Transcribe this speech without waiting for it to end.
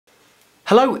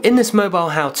Hello, in this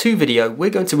mobile how-to video we're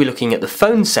going to be looking at the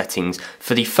phone settings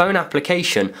for the phone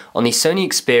application on the Sony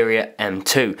Xperia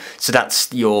M2. So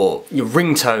that's your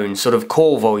ringtone, sort of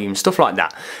call volume, stuff like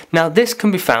that. Now this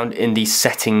can be found in the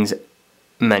settings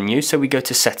menu, so we go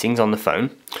to settings on the phone.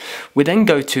 We then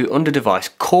go to under device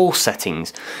call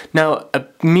settings. Now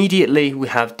immediately we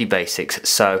have the basics,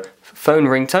 so phone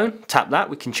ringtone, tap that,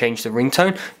 we can change the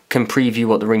ringtone, can preview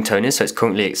what the ringtone is, so it's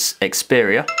currently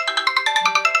Xperia.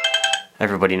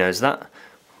 Everybody knows that.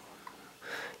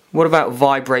 What about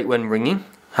vibrate when ringing?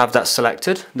 Have that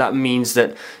selected. That means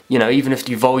that, you know, even if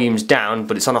the volume's down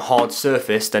but it's on a hard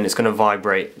surface, then it's going to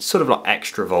vibrate. It's sort of like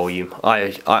extra volume.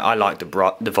 I like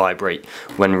the vibrate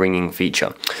when ringing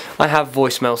feature. I have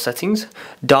voicemail settings,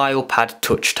 dial pad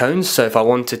touch tones, so if I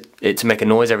wanted it to make a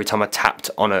noise every time I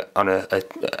tapped on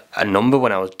a number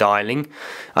when I was dialing,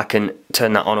 I can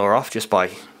turn that on or off just by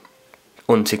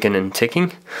unticking and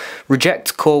ticking.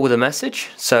 Reject call with a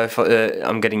message, so if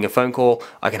I'm getting a phone call,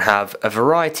 I can have a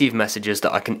variety of messages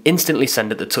that I can instantly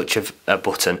send at the touch of a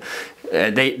button.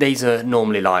 These are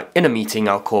normally like, in a meeting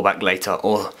I'll call back later,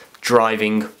 or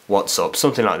driving, what's up,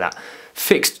 something like that.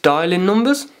 Fixed dial-in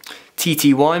numbers,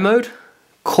 TTY mode,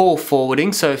 call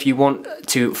forwarding, so if you want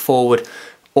to forward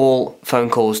all phone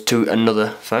calls to another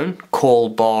phone, call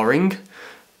barring.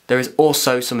 There is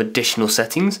also some additional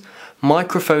settings.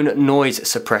 Microphone noise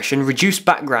suppression, reduce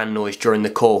background noise during the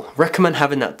call. Recommend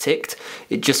having that ticked.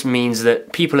 It just means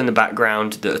that people in the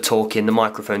background that are talking, the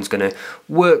microphone's going to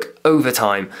work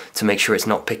overtime to make sure it's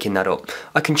not picking that up.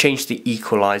 I can change the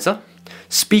equalizer.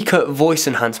 Speaker voice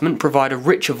enhancement, provide a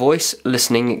richer voice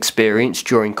listening experience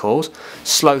during calls.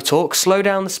 Slow talk, slow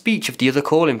down the speech of the other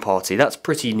calling party. That's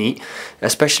pretty neat,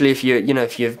 especially if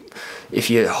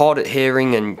you're hard at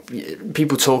hearing and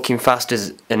people talking fast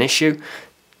is an issue.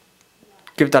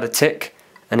 Give that a tick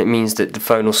and it means that the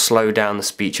phone will slow down the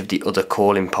speech of the other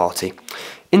calling party.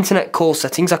 Internet call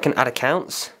settings, I can add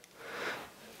accounts.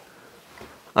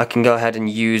 I can go ahead and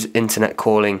use internet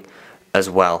calling as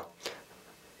well.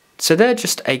 So they're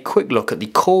just a quick look at the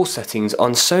call settings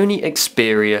on Sony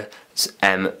Xperia's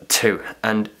M2,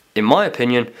 and in my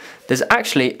opinion there's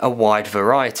actually a wide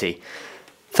variety.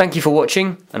 Thank you for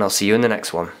watching and I'll see you in the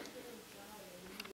next one.